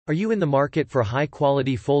Are you in the market for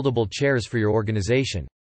high-quality foldable chairs for your organization?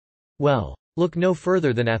 Well, look no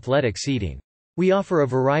further than Athletic Seating. We offer a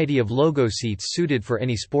variety of logo seats suited for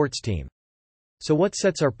any sports team. So what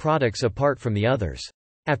sets our products apart from the others?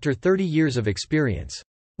 After 30 years of experience,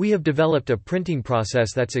 we have developed a printing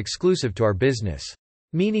process that's exclusive to our business,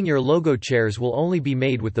 meaning your logo chairs will only be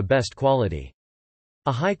made with the best quality.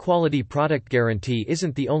 A high-quality product guarantee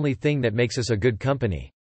isn't the only thing that makes us a good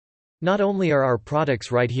company. Not only are our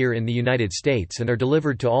products right here in the United States and are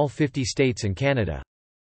delivered to all 50 states and Canada,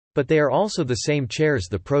 but they are also the same chairs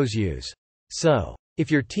the pros use. So, if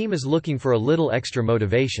your team is looking for a little extra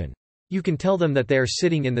motivation, you can tell them that they are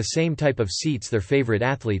sitting in the same type of seats their favorite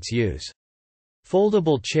athletes use.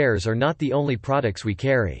 Foldable chairs are not the only products we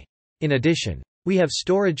carry. In addition, we have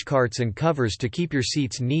storage carts and covers to keep your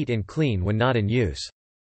seats neat and clean when not in use.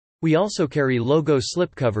 We also carry logo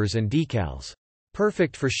slipcovers and decals,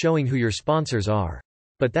 perfect for showing who your sponsors are.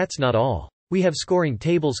 But that's not all. We have scoring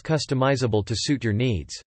tables customizable to suit your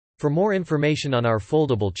needs. For more information on our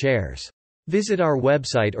foldable chairs, visit our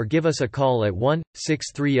website or give us a call at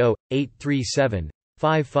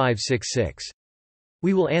 1-630-837-5566.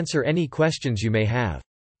 We will answer any questions you may have.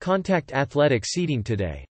 Contact Athletic Seating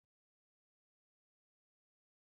today.